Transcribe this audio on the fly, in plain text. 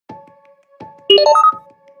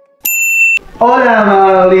Hola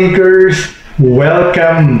mga leakers!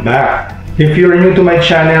 Welcome back! If you're new to my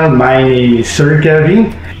channel, my name is Sir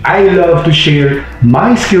Kevin. I love to share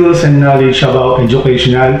my skills and knowledge about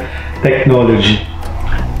educational technology.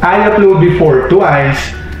 I upload before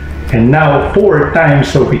twice and now 4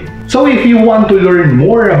 times a week. So if you want to learn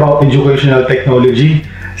more about educational technology,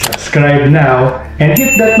 subscribe now and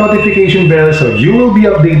hit that notification bell so you will be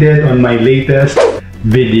updated on my latest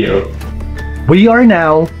video. We are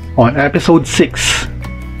now on episode 6.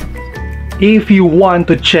 If you want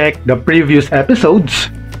to check the previous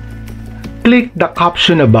episodes, click the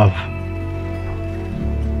caption above.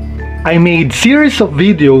 I made series of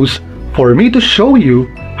videos for me to show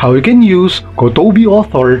you how you can use Kotobee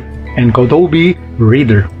Author and Kotobee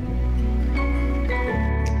Reader.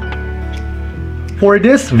 For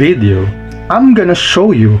this video, I'm gonna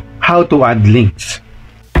show you how to add links.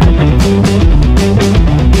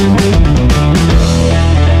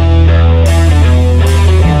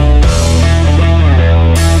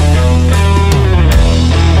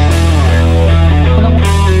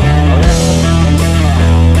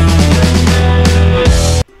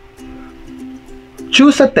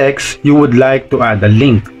 Choose a text you would like to add a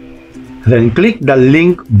link. Then click the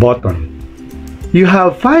link button. You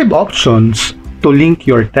have 5 options to link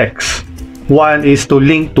your text. One is to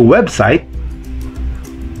link to website,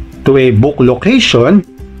 to a book location,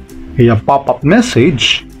 a pop-up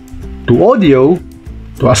message, to audio,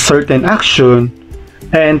 to a certain action,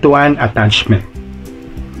 and to an attachment.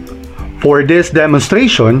 For this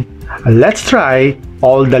demonstration, let's try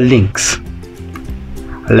all the links.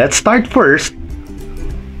 Let's start first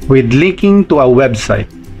with linking to a website.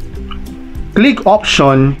 Click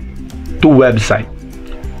option to website.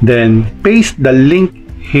 Then paste the link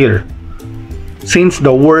here. Since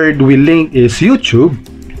the word we link is YouTube,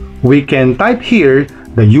 we can type here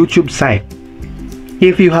the YouTube site.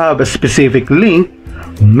 If you have a specific link,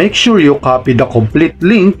 make sure you copy the complete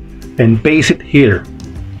link and paste it here.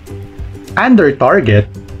 Under target,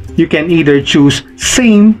 you can either choose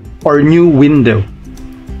same or new window.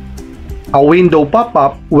 A window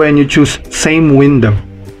pop-up when you choose same window.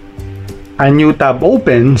 A new tab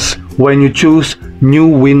opens when you choose new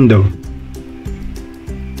window.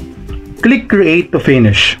 Click create to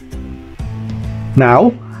finish.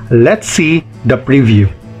 Now, let's see the preview.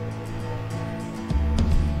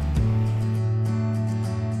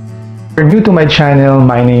 If you're new to my channel,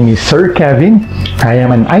 my name is Sir Kevin. I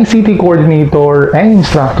am an ICT coordinator and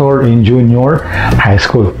instructor in junior high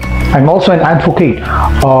school. I'm also an advocate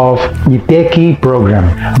of the Techie program.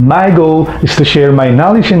 My goal is to share my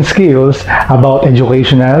knowledge and skills about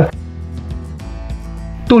educational.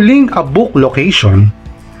 To link a book location,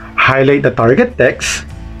 highlight the target text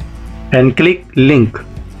and click link.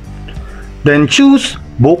 Then choose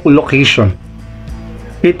book location.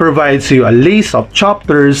 It provides you a list of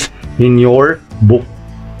chapters in your book.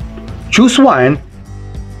 Choose one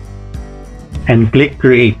and click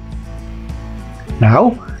create.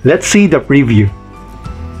 Now, let's see the preview.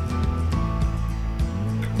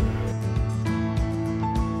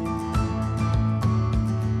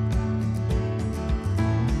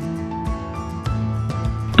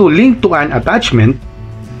 To link to an attachment,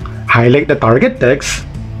 highlight the target text,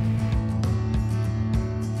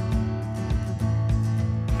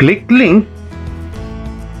 click link,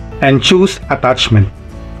 and choose attachment.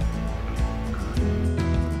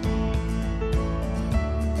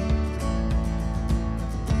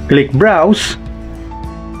 Click browse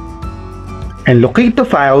and locate the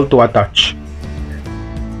file to attach.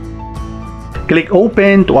 Click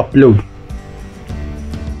open to upload.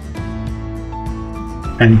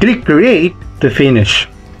 And click create to finish.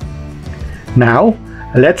 Now,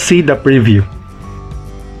 let's see the preview.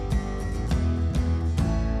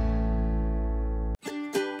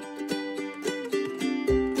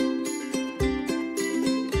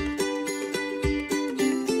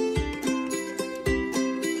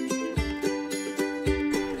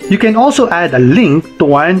 You can also add a link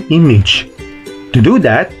to an image. To do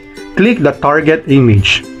that, click the target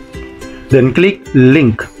image. Then click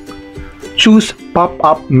link. Choose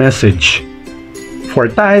pop-up message. For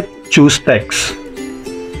type, choose text.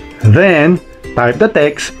 Then, type the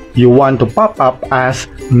text you want to pop up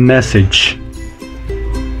as message.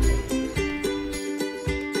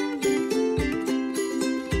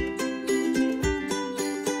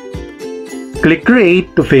 Click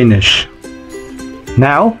create to finish.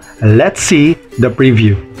 Now, let's see the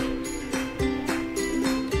preview.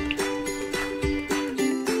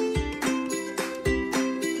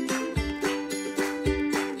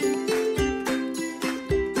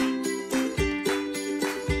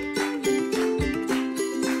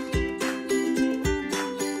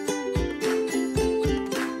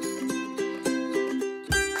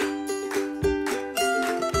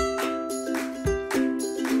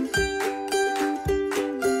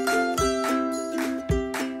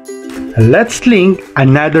 Let's link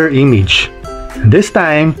another image. This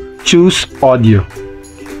time, choose audio.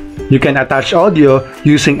 You can attach audio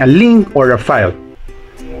using a link or a file.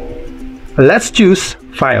 Let's choose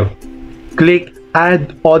File. Click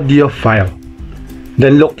Add Audio File.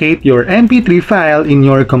 Then locate your MP3 file in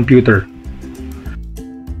your computer.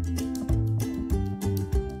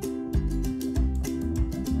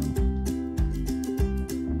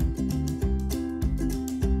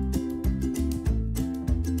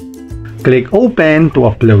 Click Open to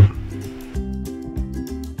upload.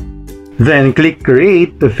 Then click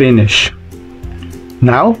Create to finish.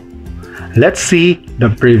 Now, let's see the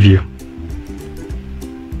preview.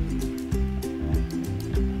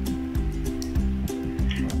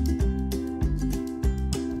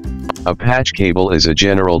 A patch cable is a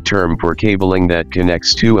general term for cabling that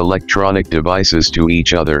connects two electronic devices to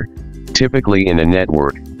each other, typically in a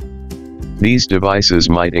network. These devices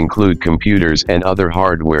might include computers and other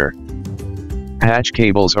hardware. Patch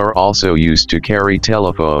cables are also used to carry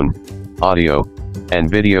telephone, audio, and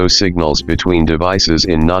video signals between devices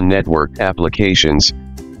in non-networked applications.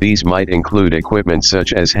 These might include equipment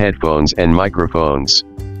such as headphones and microphones.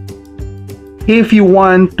 If you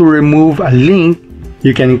want to remove a link,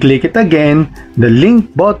 you can click it again, the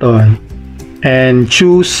link button, and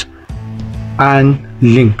choose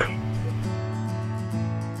Unlink.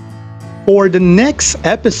 For the next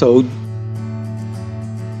episode,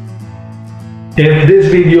 if this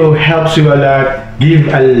video helps you a lot, give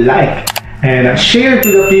a like and share to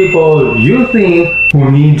the people you think who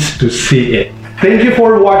needs to see it. Thank you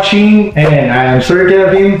for watching, and I am Sir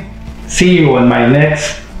Kevin. See you on my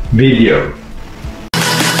next video.